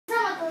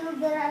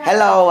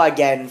Hello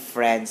again,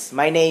 friends.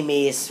 My name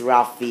is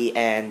Rafi,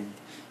 and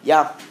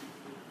yeah,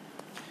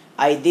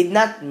 I did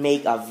not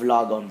make a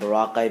vlog on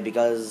Boracay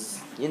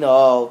because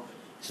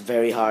it's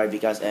very hard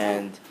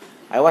and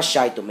I was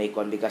shy to make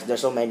one because there's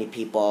so many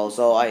people.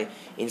 So I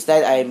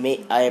make a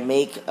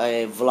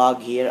vlog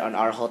here on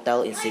our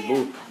hotel in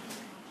Cebu,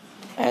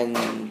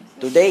 and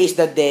today is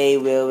the day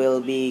we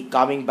will be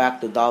coming back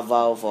to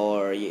Davao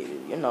for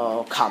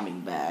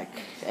coming back,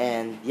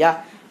 and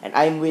yeah, and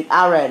I'm with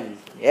Aaron.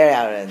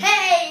 Yeah, Aaron.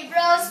 Hey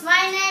bros,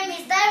 my name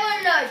is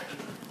Diamond Lord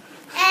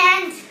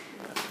and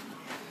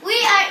we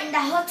are in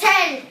the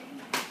hotel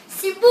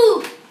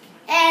Cebu,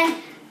 and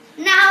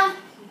now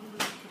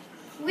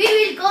we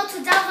will go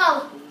to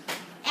Davao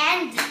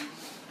and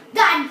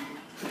done.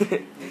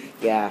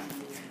 Yeah,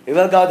 we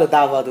will go to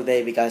Davao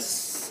today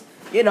because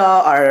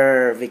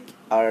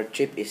our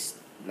trip is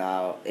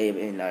now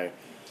in our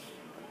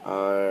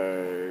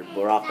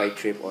Boracay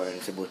trip or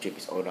Cebu trip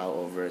is all now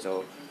over.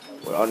 So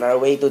we're on our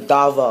way to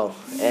Davao,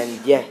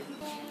 and yeah,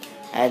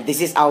 and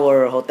this is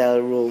our hotel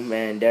room,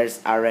 and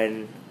there's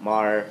Aaron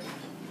Mar.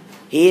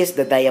 He is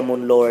the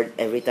Diamond Lord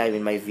every time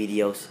in my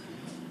videos,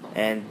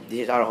 and this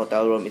is our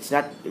hotel room. It's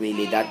not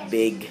really that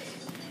big,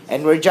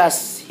 and we're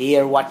just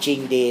here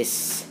watching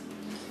this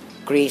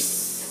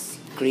Chris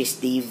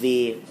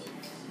TV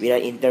with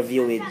an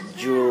interview with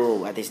Drew.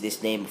 What is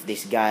this name of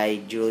this guy?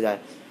 Drew, the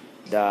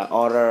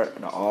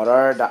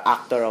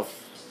actor of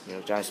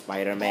just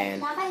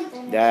Spider-Man.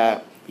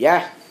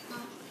 Yeah,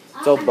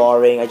 so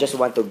boring. I just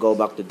want to go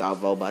back to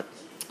Davao, but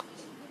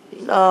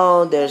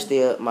there's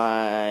still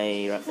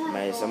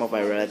some of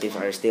my relatives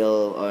are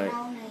still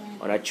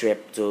on a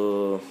trip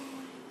to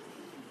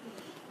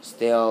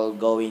still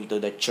going to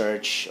the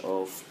church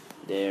of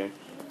there.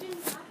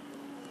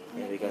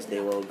 Yeah, because they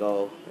will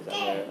go.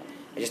 I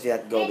just did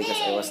not go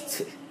because I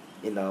was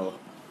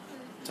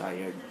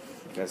tired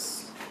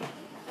because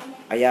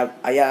I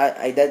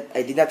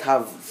did not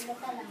have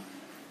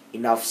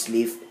enough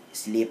sleep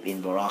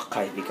in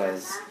Boracay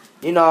because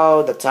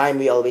the time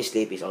we always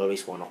sleep is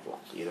always 1 o'clock.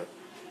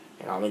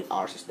 And how many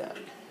hours is that?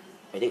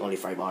 I think only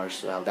 5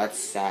 hours. Well, that's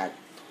sad.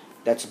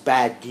 That's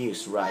bad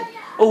news, right?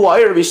 Oh,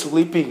 why are we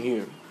sleeping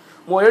here?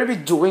 Why are we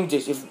doing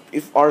this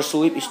if our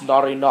sleep is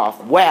not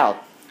enough? Well,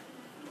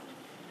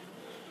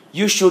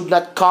 you should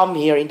not come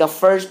here in the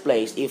first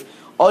place if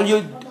all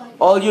you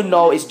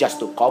know is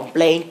just to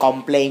complain.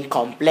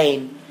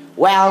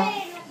 Well,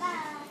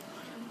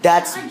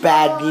 that's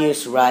bad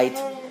news, right?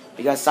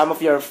 Because some of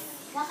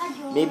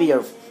maybe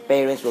your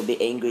parents will be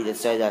angry and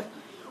say that,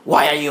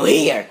 why are you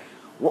here?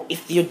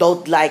 If you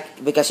don't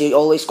like, because you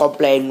always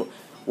complain,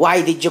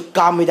 why did you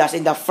come with us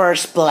in the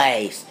first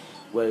place?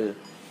 Well,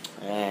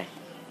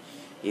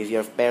 if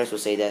your parents will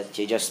say that,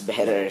 you just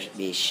better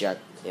be shut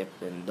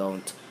up and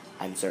don't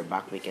answer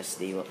back because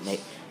they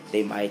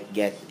might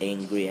get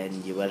angry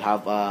and you will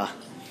have a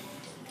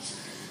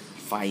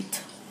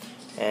fight.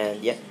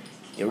 And yeah,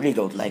 you really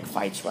don't like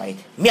fights, right?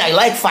 Me, I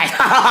like fight.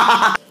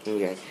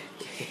 Okay,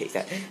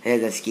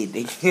 that's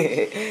kidding.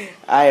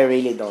 I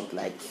really don't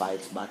like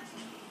fights, but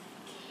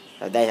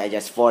sometimes I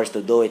just forced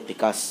to do it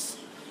because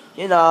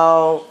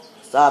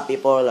some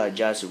people are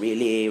just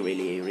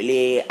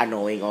really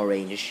annoying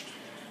orange,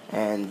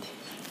 and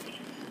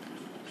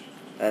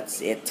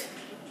that's it.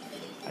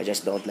 I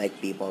just don't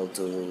like people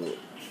to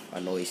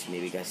annoy me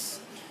because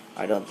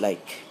I don't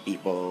like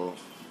people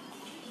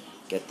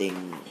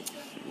getting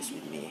this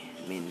with me.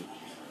 I mean,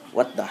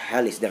 what the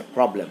hell is their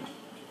problem?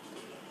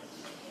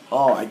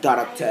 Oh, I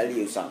gotta tell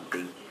you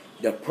something.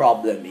 The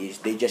problem is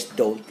they just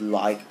don't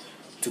like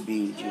to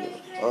be with you.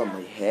 Oh,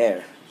 my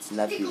hair. It's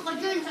not you.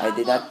 I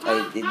did not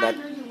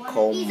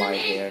comb my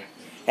hair.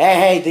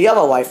 Hey, do you have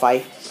a Wi-Fi?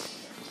 I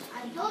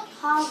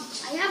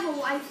have a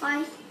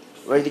Wi-Fi.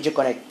 Where did you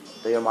connect?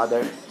 To your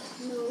mother?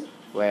 No.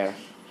 Where?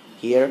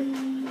 Here?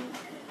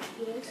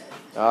 Yes.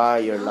 Ah,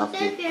 you're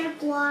lucky.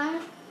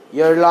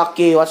 You're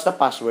lucky. What's the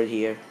password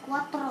here?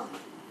 Cuatro.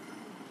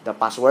 The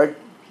password?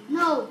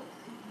 No.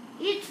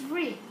 It's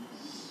free.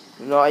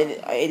 No,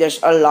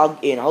 there's a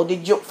login. How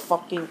did you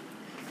fucking...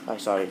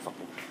 sorry,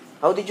 fucking...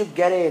 How did you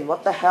get in?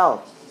 What the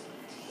hell?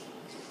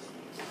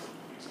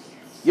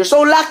 You're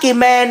so lucky,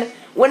 man.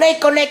 When I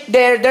connect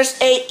there's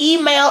a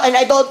email and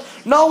I don't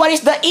know what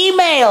is the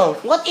email.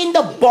 What in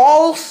the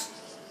balls?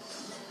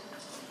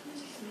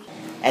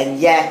 And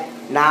yeah,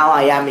 now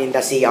I am in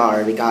the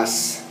CR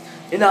because,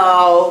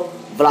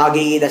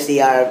 vlogging in the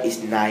CR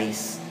is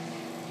nice.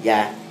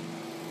 Yeah.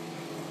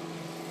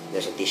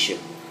 There's a tissue.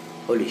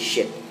 Holy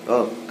shit.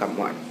 Oh, come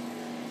on.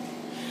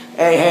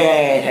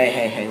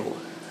 Hey.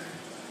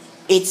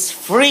 It's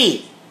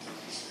free.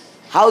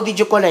 How did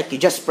you connect? You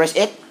just press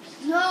it?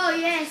 No,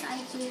 yes, I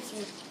press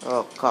it.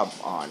 Oh, come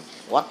on.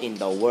 What in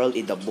the world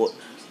in the boot?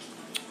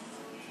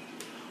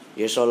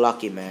 You're so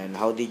lucky, man.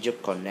 How did you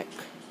connect?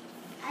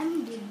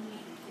 I'm connecting.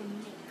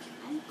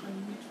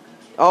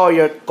 Oh,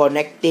 you're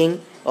connecting?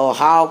 Oh,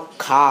 how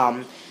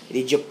come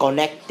did you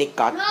connect the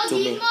cut to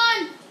me?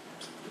 Demon!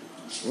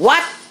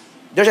 What?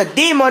 There's a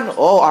demon?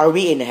 Oh, are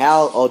we in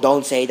hell? Oh,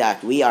 don't say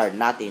that. We are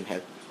not in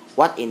hell.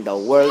 What in the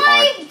world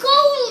My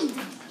goal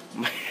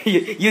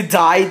You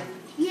died?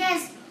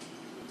 Yes.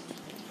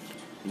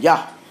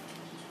 Yeah.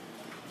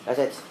 That's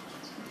it.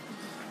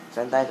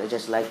 Sometimes I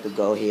just like to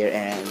go here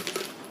and,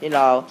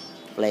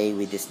 play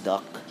with this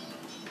duck.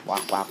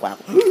 Quack, quack, quack.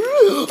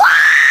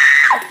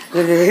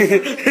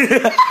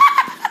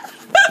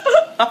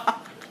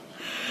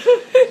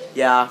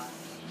 Yeah.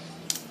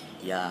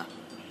 Yeah.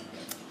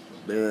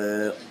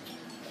 Bleh.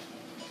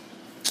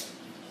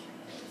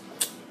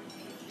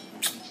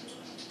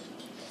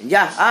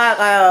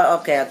 Yeah.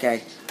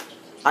 Okay.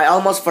 I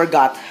almost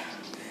forgot.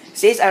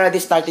 Since I already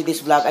started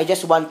this vlog, I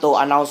just want to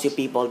announce you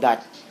people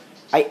that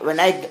when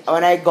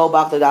I go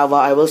back to Davao,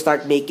 I will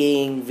start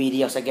making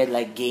videos again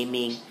like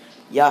gaming.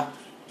 Yeah.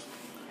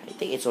 I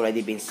think it's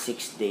already been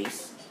 6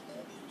 days.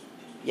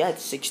 Yeah,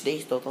 it's 6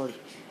 days totally.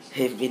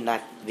 I've been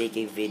not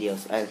making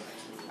videos, and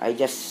I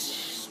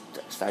just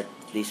start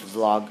this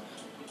vlog.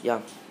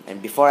 Yeah,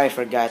 and before I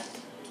forget,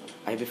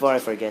 I just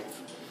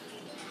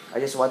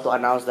want to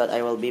announce that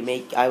I will be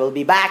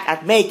back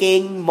at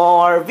making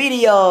more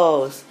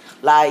videos,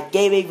 like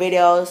gaming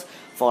videos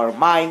for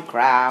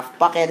Minecraft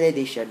Pocket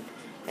Edition,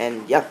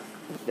 and yeah,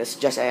 that's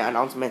just an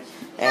announcement.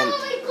 And Oh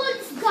my God,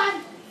 it's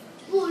gone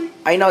full.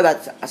 I know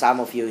that some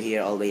of you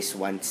here always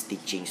want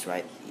stitchings,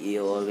 right?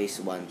 You always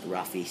want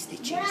Rafi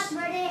stitchings.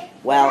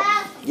 Well,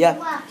 yeah,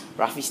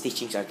 Rafi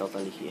stitchings are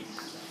totally here.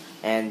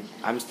 And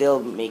I'm still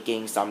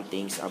making some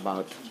things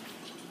about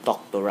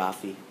Talk to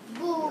Rafi.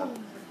 Boom.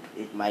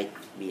 It might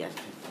be a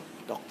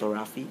Talk to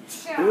Rafi.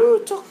 Sure.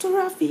 Ooh, Talk to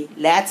Rafi.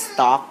 Let's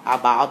talk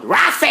about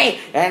Rafi!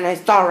 And I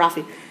start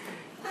Rafi.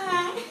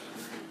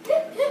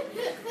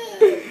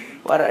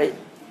 What are you?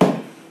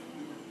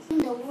 In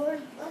the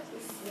world, what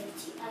is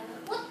it?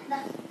 What the?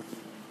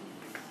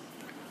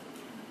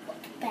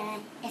 Bad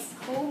is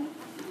home.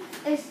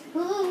 Is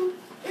home.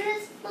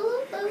 Is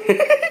home.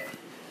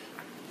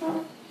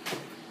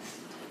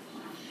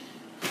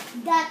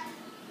 That.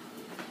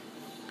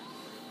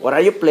 What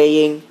are you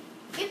playing?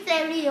 You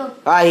play Rio.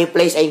 He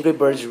plays Angry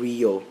Birds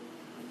Rio.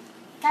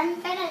 Can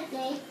I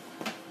play?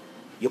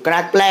 You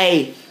cannot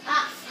play.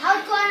 How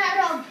to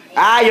rob?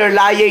 You're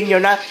lying. You're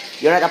not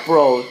a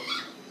pro.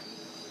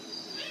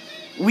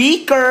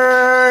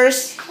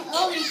 Weakers.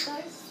 Oh,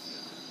 because.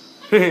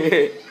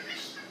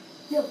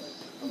 No.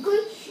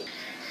 Good.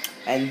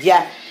 And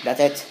yeah, that's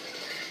it.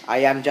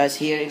 I am just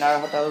here in our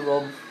hotel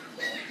room,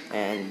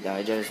 and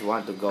I just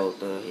want to go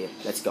to here.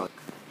 Let's go.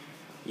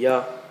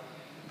 Yeah,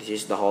 this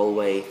is the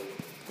hallway.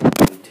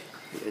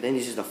 And then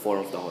this is the floor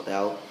of the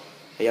hotel.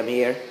 I am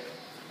here.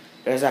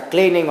 There's a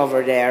cleaning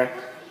over there.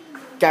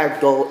 Can't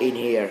go in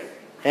here.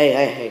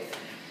 Hey.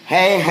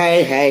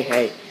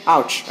 Hey.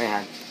 Ouch, my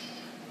hand.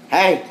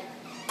 Hey.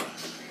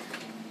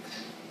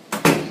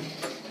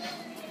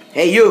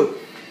 Hey, you.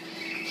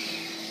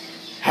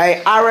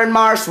 Hey, Aaron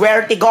Mars,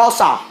 where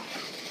Tigosa?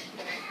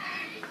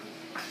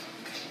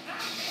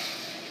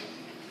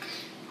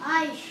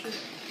 I should.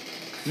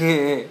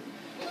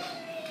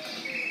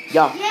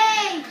 Yeah.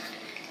 Yay!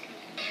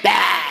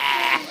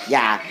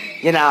 Yeah,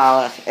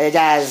 it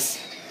just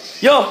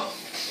yo.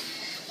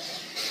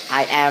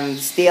 I am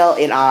still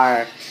in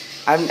our.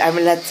 I'm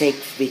gonna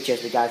take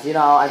pictures because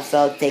I'm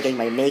still taking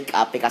my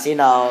makeup because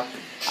I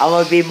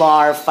will be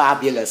more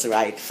fabulous,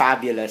 right?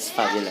 Fabulous.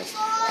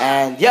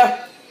 And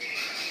yeah,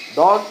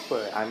 don't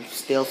worry, I'm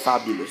still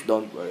fabulous.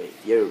 Don't worry,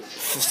 you.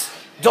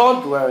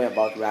 Don't worry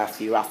about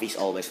Rafi. Rafi's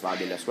always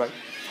fabulous, right?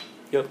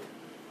 Yeah.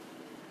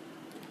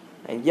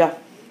 And yeah.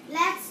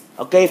 Let's.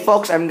 Okay,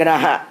 folks, I'm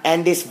gonna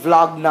end this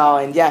vlog now,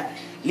 and yeah,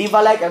 leave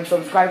a like and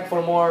subscribe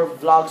for more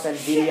vlogs and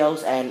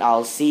videos, and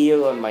I'll see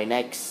you on my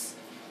next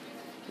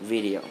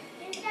video.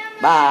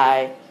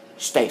 Bye.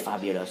 Stay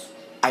fabulous.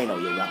 I know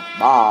you will.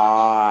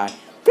 Bye.